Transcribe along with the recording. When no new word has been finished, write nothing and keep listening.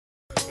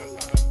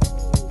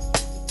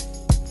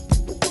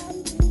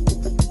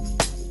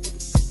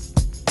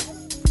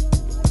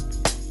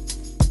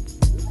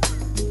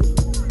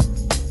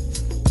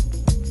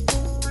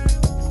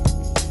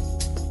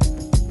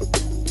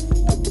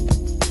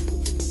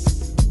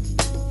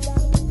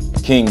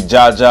King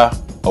Jaja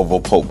of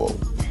Opobo.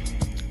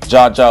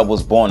 Jaja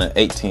was born in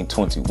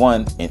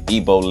 1821 in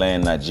Igbo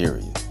land,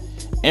 Nigeria.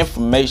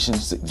 Information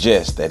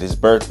suggests that his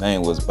birth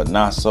name was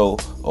Banaso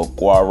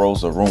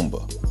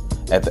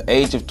Ogwarozarumba. At the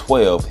age of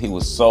 12, he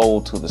was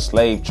sold to the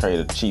slave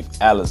trader Chief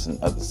Allison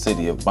of the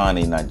city of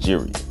Bani,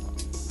 Nigeria.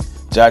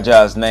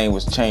 Jaja's name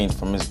was changed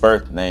from his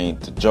birth name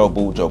to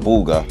Jobu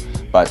Jobuga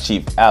by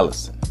Chief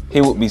Allison. He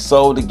would be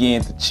sold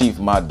again to Chief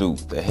Madu,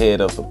 the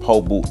head of the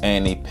Pobu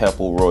Ani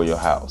Pepu royal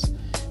house.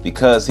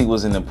 Because he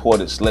was an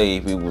imported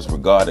slave, he was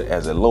regarded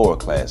as a lower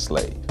class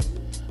slave.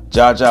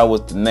 Jaja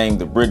was the name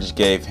the British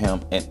gave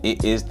him, and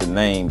it is the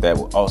name that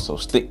will also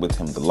stick with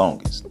him the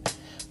longest.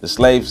 The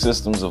slave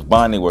systems of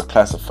Bani were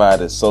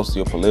classified as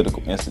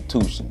socio-political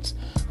institutions,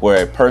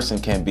 where a person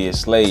can be a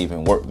slave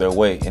and work their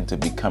way into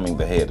becoming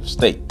the head of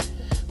state.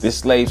 This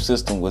slave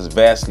system was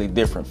vastly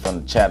different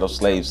from the chattel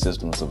slave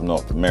systems of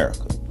North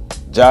America.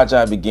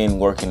 Jaja began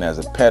working as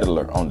a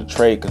peddler on the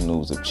trade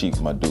canoes of Chief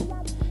Madu.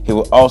 He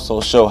would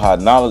also show how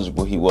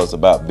knowledgeable he was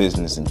about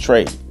business and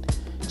trade.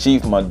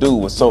 Chief Madu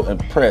was so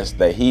impressed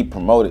that he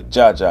promoted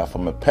Jaja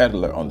from a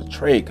peddler on the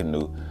trade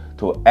canoe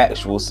to an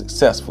actual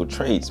successful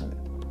tradesman.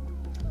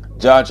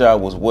 Jaja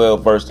was well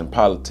versed in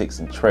politics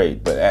and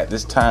trade, but at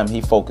this time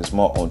he focused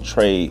more on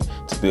trade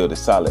to build a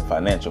solid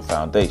financial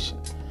foundation.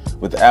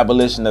 With the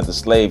abolition of the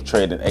slave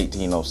trade in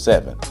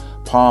 1807,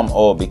 palm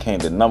oil became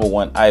the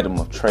 #1 item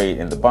of trade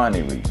in the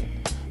Bani region.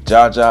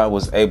 Jaja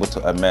was able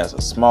to amass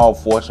a small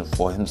fortune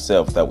for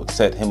himself that would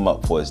set him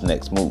up for his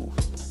next move.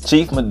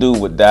 Chief Madu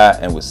would die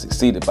and was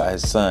succeeded by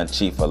his son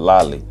Chief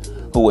Alali,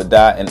 who would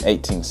die in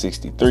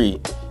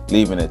 1863,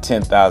 leaving a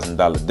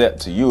 $10,000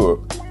 debt to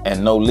Europe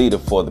and no leader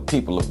for the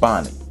people of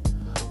Bani.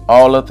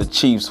 All of the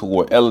chiefs who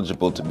were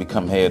eligible to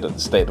become head of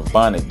the state of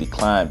Bani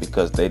declined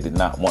because they did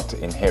not want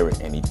to inherit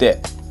any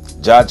debt.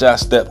 Jaja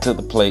stepped to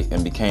the plate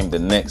and became the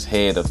next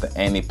head of the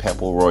Ani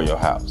Pepu royal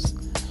house.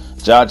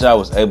 Jaja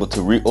was able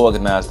to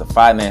reorganize the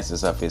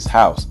finances of his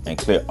house and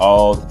clear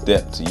all the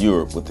debt to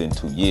Europe within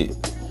 2 years.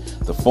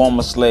 The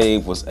former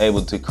slave was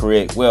able to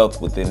create wealth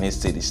within his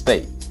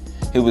city-state.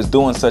 He was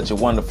doing such a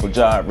wonderful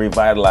job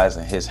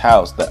revitalizing his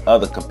house that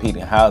other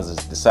competing houses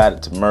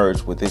decided to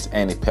merge with his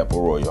Ani Pepu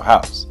royal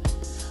house.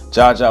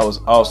 Jaja was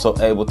also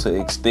able to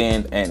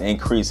extend and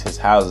increase his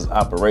house's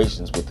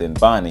operations within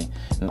Bani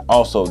and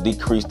also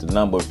decrease the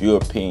number of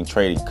European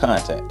trading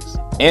contacts.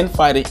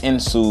 Infighting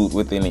ensued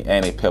within the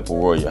Ani Pepu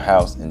royal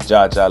house, and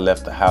Jaja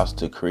left the house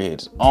to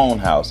create his own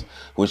house,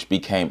 which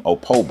became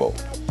Opobo.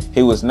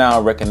 He was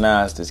now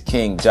recognized as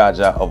King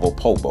Jaja of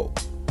Opobo.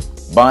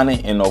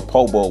 Bani and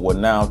Opobo were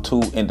now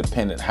two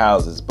independent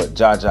houses, but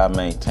Jaja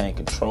maintained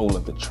control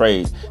of the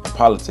trade and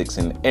politics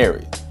in the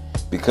area.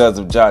 Because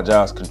of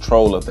Jaja's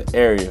control of the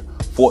area,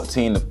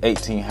 14 of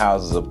 18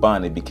 houses of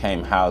Bani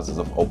became houses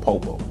of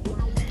Opobo.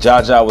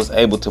 Jaja was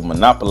able to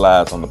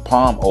monopolize on the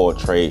palm oil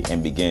trade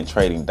and began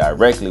trading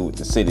directly with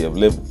the city of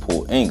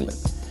Liverpool, England.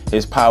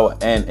 His power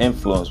and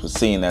influence was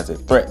seen as a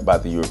threat by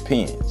the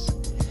Europeans.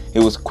 He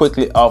was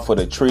quickly offered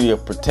a treaty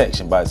of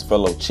protection by his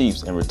fellow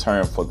chiefs in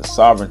return for the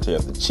sovereignty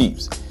of the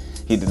chiefs.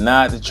 He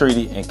denied the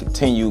treaty and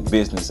continued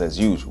business as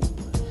usual.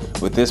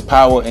 With his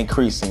power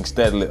increasing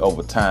steadily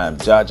over time,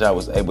 Jaja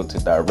was able to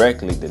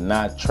directly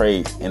deny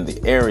trade in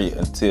the area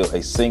until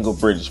a single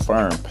British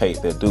firm paid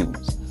their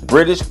dues. The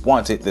British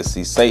wanted the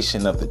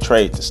cessation of the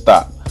trade to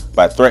stop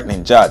by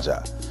threatening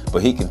Jaja,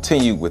 but he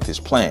continued with his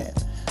plan.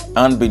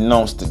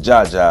 Unbeknownst to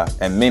Jaja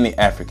and many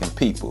African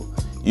people,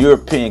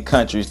 European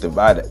countries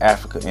divided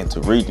Africa into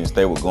regions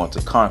they were going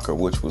to conquer,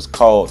 which was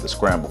called the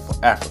Scramble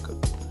for Africa.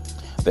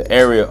 The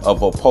area of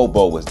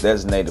Opobo was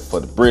designated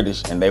for the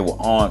British, and they were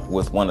armed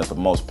with one of the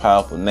most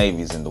powerful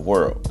navies in the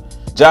world.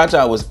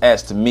 Jaja was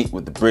asked to meet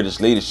with the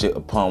British leadership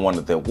upon one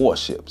of their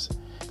warships.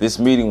 This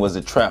meeting was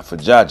a trap for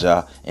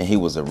Jaja, and he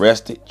was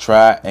arrested,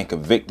 tried, and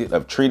convicted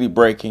of treaty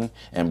breaking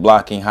and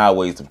blocking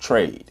highways of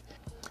trade.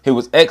 He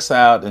was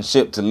exiled and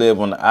shipped to live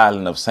on the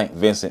island of St.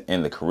 Vincent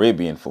in the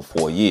Caribbean for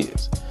 4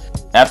 years.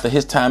 After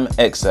his time in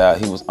exile,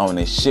 he was on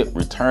a ship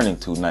returning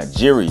to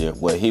Nigeria,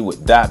 where he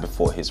would die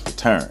before his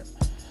return.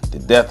 The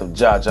death of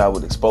Jaja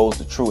would expose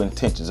the true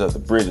intentions of the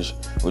British,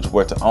 which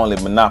were to only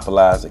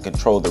monopolize and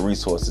control the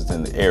resources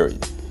in the area.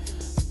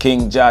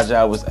 King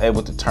Jaja was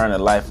able to turn a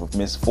life of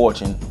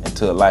misfortune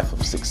into a life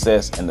of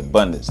success and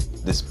abundance,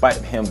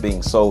 despite him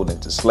being sold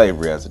into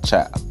slavery as a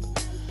child.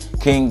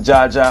 King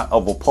Jaja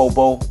of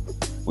Opobo,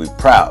 we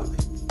proudly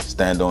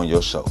stand on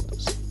your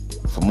shoulders.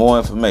 For more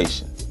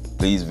information,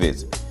 please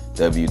visit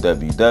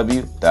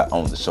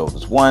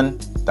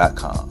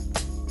www.ontheshoulders1.com.